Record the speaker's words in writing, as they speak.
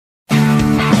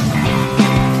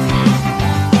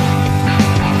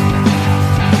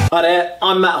Hi there,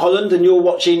 I'm Matt Holland and you're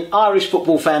watching Irish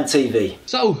Football Fan TV.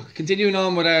 So, continuing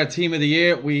on with our team of the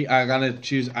year, we are going to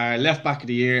choose our left back of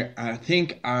the year. I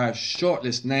think our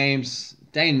shortlist names: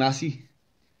 Dane Massey,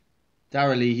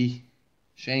 Darragh Leahy,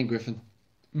 Shane Griffin,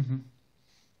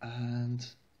 and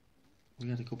we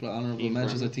had a couple of honourable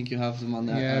mentions. I think you have them on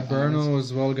there. Yeah, Burno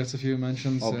as well gets a few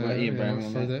mentions. Ian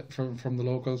Burno from the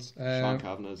locals. Sean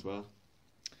Kavanagh as well.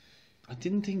 I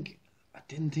didn't think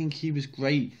he was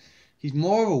great. He's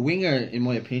more of a winger, in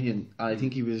my opinion. I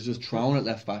think he was just thrown at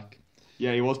left back.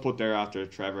 Yeah, he was put there after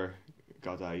Trevor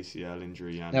got that ACL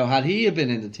injury. And now, had he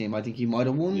been in the team, I think he might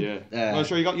have won. Yeah, well,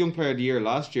 sure, he got Young Player of the Year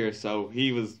last year, so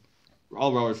he was.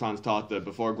 All Rovers fans thought that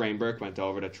before Graham Burke went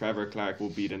over, that Trevor Clark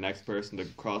would be the next person to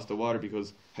cross the water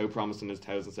because how promising his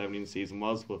 2017 season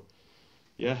was. But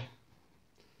yeah,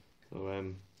 so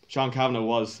Sean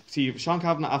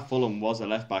Kavanagh at Fulham was a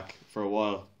left back for a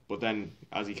while. But then,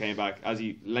 as he came back,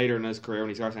 later in his career, when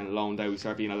he started getting loaned out, he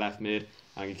started being a left mid,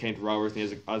 and he came to Rovers.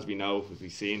 And as we've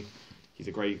seen, he's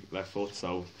a great left foot,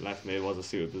 so left mid was a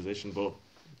suited position. But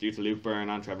due to Luke Byrne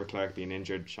and Trevor Clark being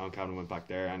injured, Sean Kavanagh went back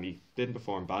there, and he didn't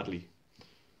perform badly.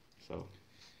 So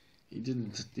he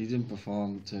didn't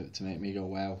perform to make me go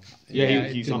wow. Yeah,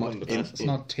 he's not one of the best. It's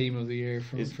not team of the year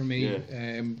for me.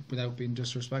 Yeah. Without being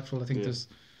disrespectful, I think there's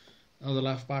other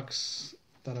left backs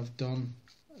that have done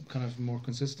kind of more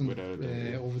consistent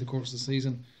over the course of the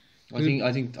season.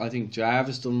 I think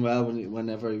Jarvis done well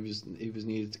whenever he was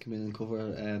needed to come in and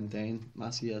cover Dane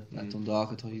Massey at Dundalk.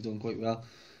 I thought he done quite well.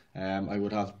 I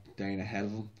would have Dane ahead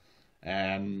of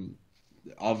him.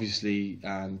 Obviously,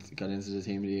 and got into the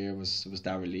team of the year was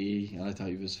Darragh Leahy, and I thought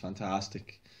he was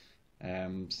fantastic.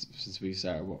 Since we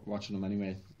started watching him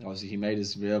anyway. Obviously, he made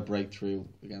his real breakthrough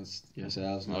against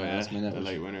yourselves in the last minute. The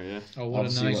late winner, yeah. Oh,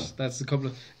 what a night! That's a couple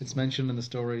of. It's mentioned in the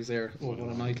stories there. Oh, what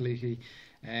a night, Leahy.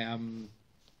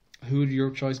 Who would your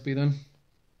choice be then?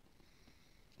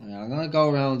 Yeah, I'm gonna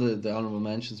go around the honourable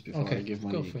mentions before I give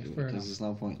my because there's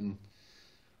no point in.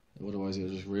 Otherwise, it'll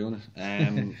just ruin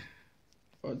it.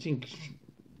 I think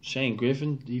Shane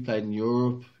Griffin. He played in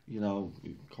Europe. You know,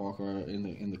 Cork are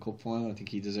in the cup final. I think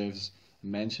he deserves a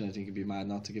mention. I think it'd be mad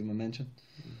not to give him a mention.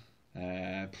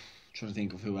 Trying to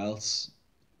think of who else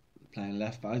playing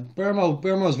left back.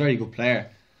 Burmo's a very good player.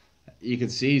 You can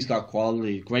see he's got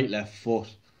quality, great left foot.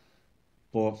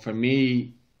 But for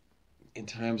me, in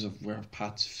terms of where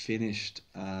Pat's finished,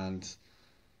 and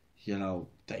you know,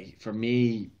 they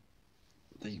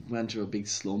went through a big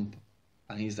slump,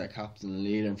 and he's their captain and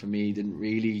leader. And for me, he didn't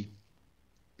really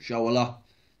show a lot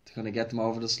to kind of get them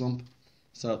over the slump.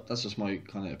 So that's just my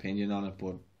kind of opinion on it.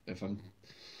 But if I'm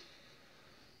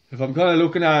kind of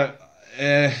looking at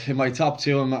in my top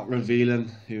two, I'm not revealing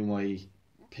who my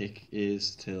pick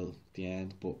is till the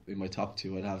end. But in my top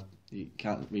two, you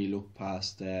can't really look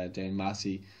past Dane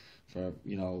Massey for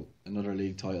another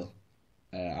league title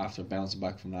after bouncing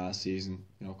back from last season.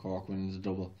 Cork winning the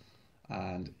double.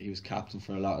 And he was captain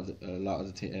for a lot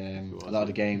of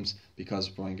the games because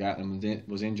Brian Gartner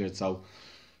was injured. So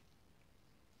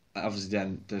obviously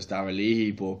then there's Darragh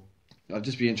Leahy, but I'd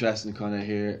just be interested to kind of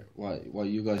hear what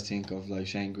you guys think of like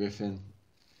Shane Griffin,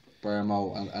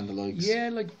 Burmo and the likes. Yeah,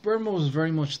 like Burmo was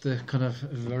very much the kind of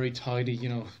very tidy,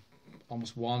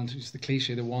 almost wand. It's the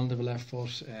cliche, the wand of a left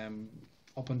foot,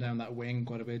 up and down that wing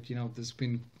quite a bit. There's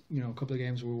been a couple of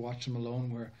games where we watched him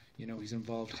alone where he's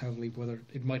involved heavily, whether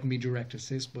it mightn't be direct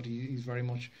assist, but he's very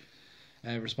much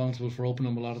responsible for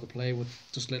opening up a lot of the play with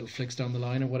just little flicks down the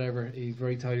line or whatever. He's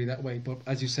very tidy that way. But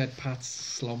as you said, Pat's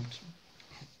slumped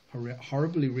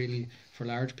horribly, really, for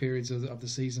large periods of the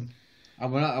season.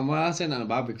 And we're not saying that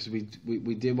bad because we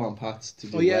did want Pats to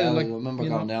do well. I remember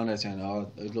going down there saying,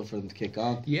 I'd love for them to kick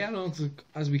on. Yeah, no,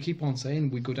 as we keep on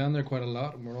saying, we go down there quite a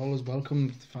lot and we're always welcome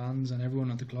the fans and everyone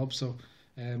at the club. So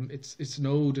it's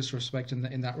no disrespect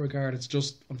in that regard. It's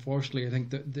just, unfortunately, I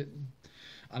think that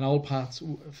and all Pats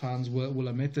fans will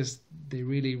admit this, they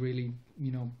really, really,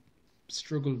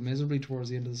 struggled miserably towards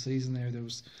the end of the season there.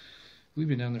 We've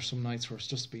been down there some nights where it's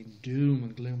just been doom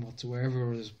and gloom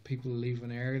whatsoever. There's people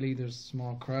leaving early, there's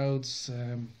small crowds.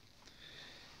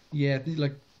 Put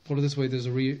it this way, there's a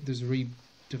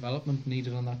redevelopment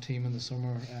needed on that team in the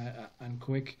summer and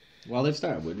quick. Well, they've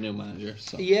started with a new manager.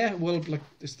 So. Yeah, well,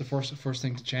 it's the first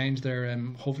thing to change there.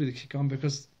 Hopefully they kick on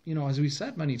because, as we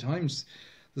said many times,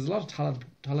 there's a lot of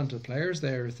talented players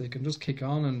there. If they can just kick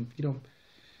on and,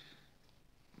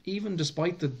 even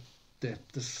despite the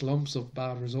slumps of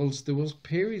bad results, there was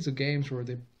periods of games where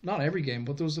not every game,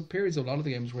 but there was periods of a lot of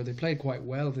the games where they played quite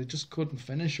well. They just couldn't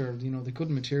finish, or they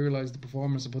couldn't materialise the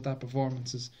performance and put that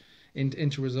performances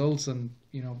into results, and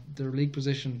their league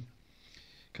position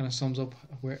kind of sums up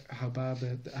how bad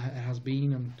it has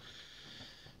been. And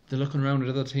they're looking around at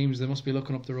other teams. They must be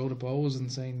looking up the road at Bows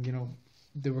and saying,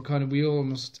 they were we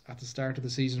almost at the start of the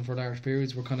season for large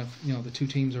periods were the two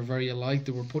teams are very alike.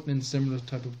 They were putting in similar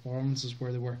type of performances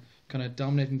where they were kind of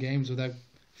dominating games without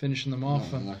finishing them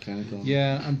off.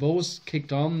 And Bows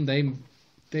kicked on. They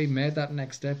made that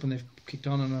next step and they've kicked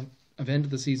on and have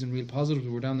ended the season real positive. We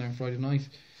were down there on Friday night.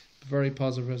 Very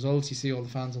positive results. You see all the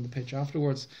fans on the pitch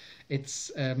afterwards.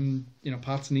 It's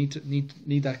Pats need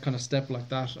that kind of step like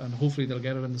that, and hopefully they'll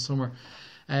get it in the summer.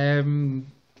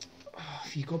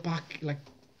 If you go back,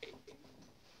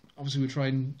 obviously we try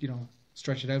and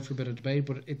stretch it out for a bit of debate,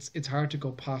 but it's hard to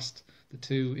go past the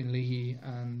two in Leahy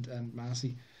and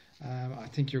Massey. I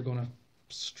think you're going to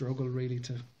struggle really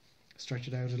to stretch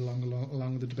it out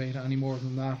along the debate any more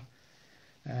than that.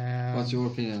 What's your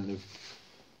opinion, Luke?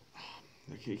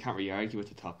 You can't really argue with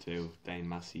the top two. Dane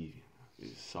Massey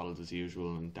is solid as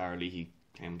usual, and Darragh Leahy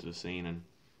came to the scene and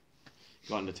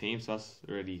got in the team. So that's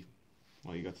really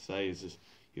what you got to say.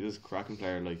 He's a cracking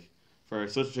player. For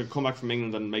such a comeback from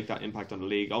England and make that impact on the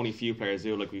league, only few players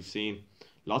do. We've seen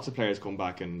lots of players come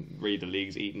back and really the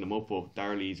league's eating them up, but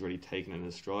Darragh Leahy's really taken it in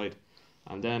his stride.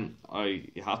 And then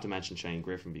you have to mention Shane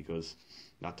Griffin, because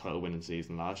that title winning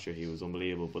season last year he was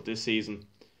unbelievable. But this season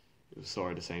it was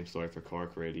sort of the same story for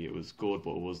Cork. Really, it was good,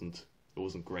 but it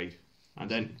wasn't great.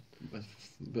 And then but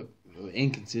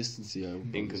inconsistency.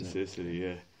 Inconsistency,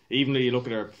 yeah. Even though you look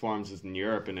at their performances in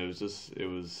Europe, and it was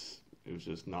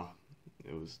not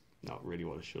really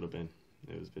what it should have been.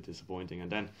 It was a bit disappointing.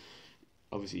 And then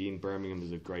obviously Ian Birmingham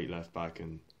is a great left back,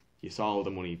 and you saw all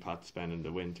the money Pat spent in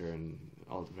the winter and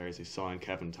all the players they signed,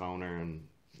 Kevin Toner, and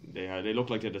they looked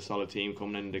like they had a solid team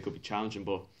coming in. They could be challenging,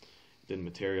 but it didn't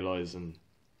materialise. And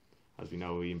as we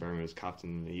know, Ian Birmingham was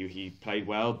captain. He played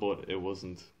well, but it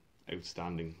wasn't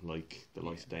outstanding like the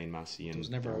likes of Dane Massey. And there was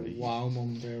never a wow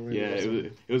moment there.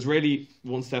 Really, it was really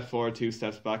one step forward, two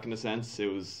steps back in a sense.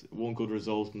 It was one good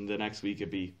result, and the next week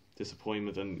it'd be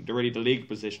disappointment. And the league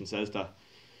position says that at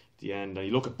the end. And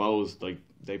you look at Bows,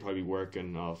 they probably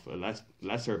working off a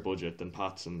lesser budget than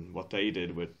Pats, and what they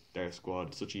did with their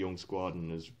squad, such a young squad,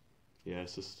 and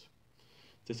it's just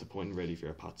disappointing really if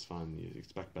you're a Pats fan. You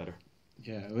expect better.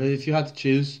 Yeah, well, if you had to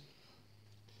choose,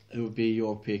 it would be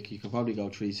your pick. You could probably go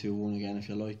 3-2-1 again if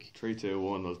you like.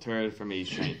 3-2-1. Well, third for me,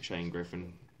 Shane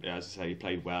Griffin. Yeah, as I say, he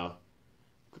played well.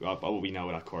 What we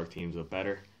know that Cork teams are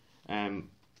better.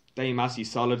 Dane Massey,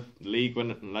 solid league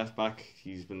winning left back.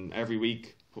 He's been every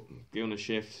week doing a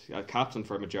shift. Captain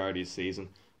for a majority of the season.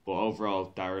 But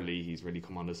overall, Darragh Leahy, he's really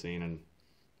come on the scene and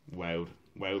wowed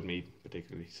me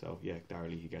particularly. So yeah, Darragh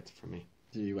Leahy gets it for me.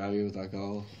 Did you wow you with that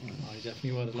goal? I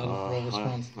definitely would. A lot of pro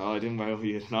response. I didn't wow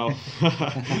you. No.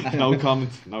 No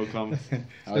comment. It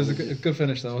was a good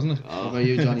finish though, wasn't it? What about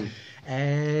you, Johnny?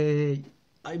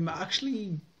 I'm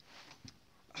actually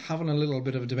having a little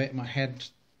bit of a debate in my head.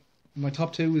 My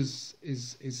top two is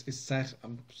set.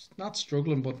 I'm not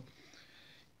struggling, but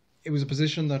it was a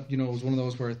position that was one of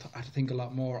those where I had to think a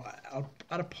lot more.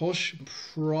 At a push,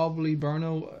 probably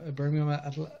Birmingham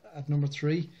at number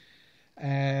 3.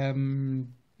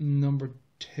 Number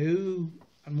 2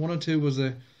 and 1 and 2 was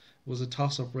a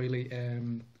toss up really.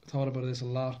 Thought about this a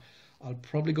lot. I'll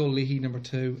probably go Leahy number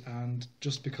 2, and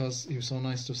just because he was so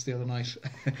nice just the other night.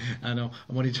 I know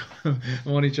I'm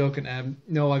only joking.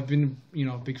 No, I've been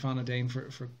a big fan of Dane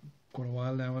for quite a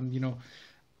while now, and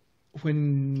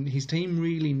when his team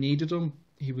really needed him,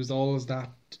 he was always that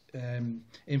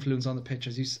influence on the pitch.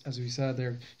 As we said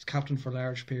there, he's captain for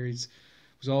large periods.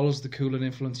 Was always the cooling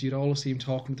influence. You'd always see him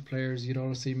talking to the players. You'd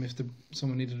always see him if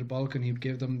someone needed a Balkan, he'd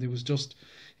give them.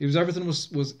 Everything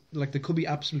was like there could be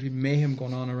absolutely mayhem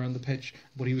going on around the pitch,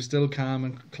 but he was still calm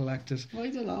and collected.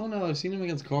 I don't know. No, I've seen him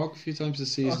against Cork a few times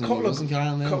this season. Cork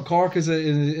is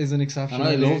an exception. And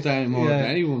I love that more than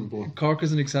anyone. But Cork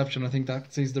is an exception. I think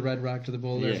that sees the red rag to the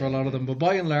bull there for a lot of them. But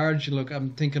by and large, look, I'm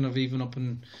thinking of even up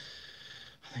in.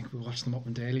 I think we watched them up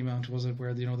in Dalymount, was it,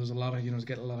 where there's a lot of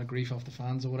getting a lot of grief off the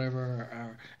fans or whatever.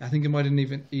 Or I think it might have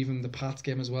even the Pats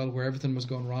game as well, where everything was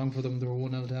going wrong for them. They were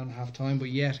 1-0 down at half time, but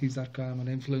yet he's that calm and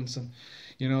influence, and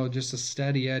just a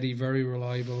steady Eddie, very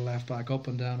reliable left back, up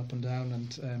and down,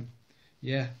 and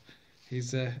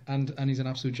he's and he's an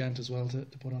absolute gent as well to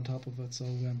put on top of it. So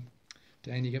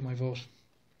Dane, you get my vote.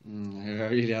 I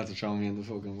really have to throw me in the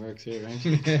fucking works here,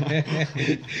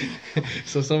 right?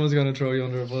 So someone's going to throw you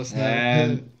under a bus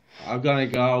now. I'm going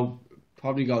to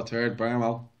probably go third,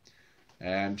 Barmo.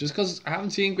 Just because I haven't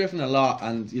seen Griffin a lot,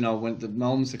 and when the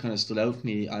moments that kind of stood out for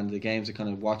me and the games I kind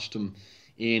of watched him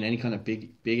in any kind of big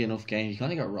enough game, he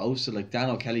kind of got roasted. Like Dan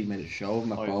O'Kelly made a show of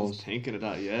him at I was Bowes, thinking of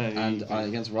that, yeah. and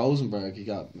against Rosenborg he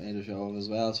got made a show of as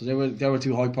well. So they were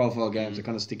two high profile games that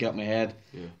kind of stick out in my head.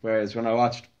 Yeah. Whereas when I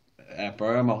watched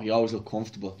Burma, he always looked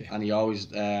comfortable, and he always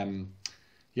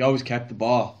kept the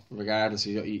ball regardless.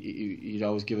 He'd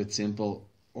always give it simple,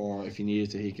 or if he needed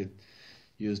to, he could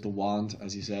use the wand,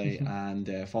 as you say, and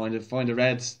find a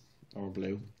red or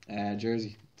blue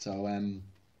jersey. So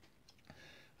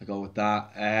I go with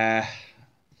that.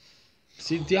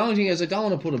 See, the only thing is I don't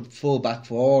want to put a full back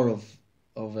four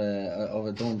of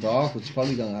a Dundalk, which is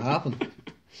probably going to happen.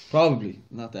 Probably,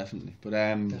 not definitely, but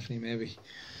Definitely, maybe.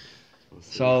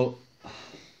 So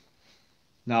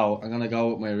no, I'm gonna go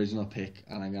with my original pick,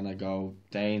 and I'm gonna go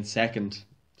Dane second.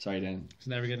 Sorry, Dane. He's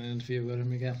never getting an interview with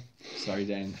him again. Sorry,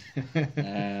 Dane.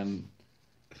 And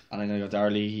I'm gonna go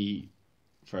Darleahy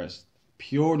first,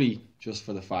 purely just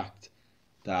for the fact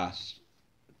that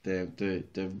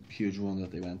the huge run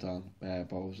that they went on,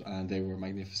 Bowes, and they were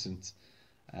magnificent.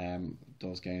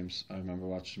 Those games, I remember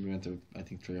watching. We went to I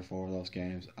think 3 or 4 of those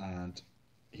games, and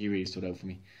he really stood out for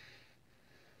me.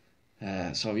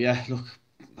 So yeah, look.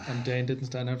 And Dane didn't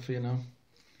stand out for you now.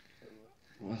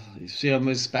 Well, you see, I'm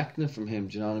expecting it from him.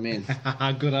 Do you know what I mean?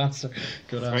 Good answer.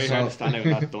 Good It's very answer. hard to stand out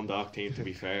in that Dundalk team, to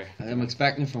be fair. I'm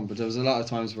expecting it from him, but there was a lot of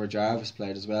times where Jarvis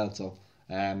played as well. So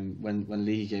when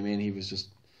Leahy came in, he was just.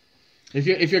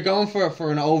 If you're going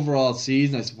for an overall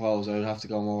season, I suppose I would have to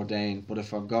go more Dane. But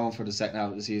if I'm going for the second half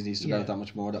of the season, he stood out that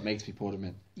much more. That makes me put him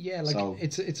in. Yeah, like So,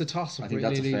 it's a toss up. I think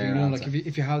Really, that's a fair you know, answer. like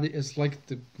if you had it's like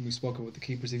we spoke about the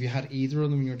keepers. If you had either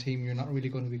of them in your team, you're not really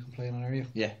going to be complaining, are you?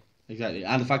 Yeah, exactly.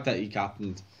 And the fact that he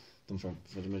captained them for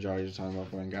the majority of the time while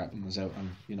Brian Garton was out,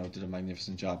 and did a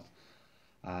magnificent job.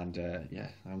 And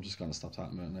I'm just going to stop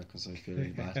talking about it now because I feel really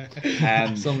bad.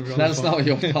 Let us know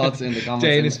your thoughts in the comments.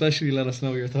 Dane, especially, let us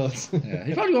know your thoughts. Yeah,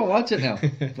 he probably won't watch it now.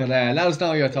 But let us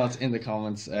know your thoughts in the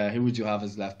comments. Who would you have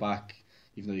as left back?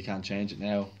 Even though you can't change it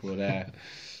now, but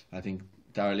I think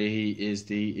Darleahy is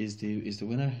the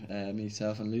winner.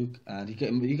 Myself and Luke, and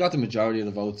he got the majority of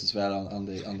the votes as well on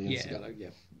the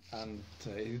Instagram. And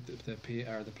the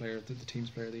team's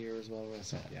player of the year as well.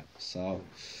 So yeah. So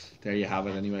there you have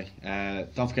it. Anyway,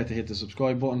 don't forget to hit the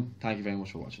subscribe button. Thank you very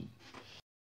much for watching.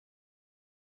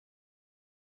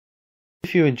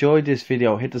 If you enjoyed this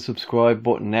video, hit the subscribe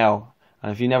button now,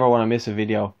 and if you never want to miss a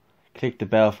video, click the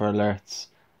bell for alerts.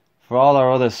 For all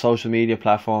our other social media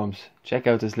platforms, check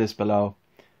out this list below.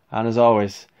 And as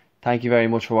always, thank you very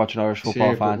much for watching Irish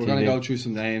Football Fan TV. We're going to go through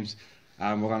some names,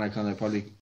 and we're going to kind of probably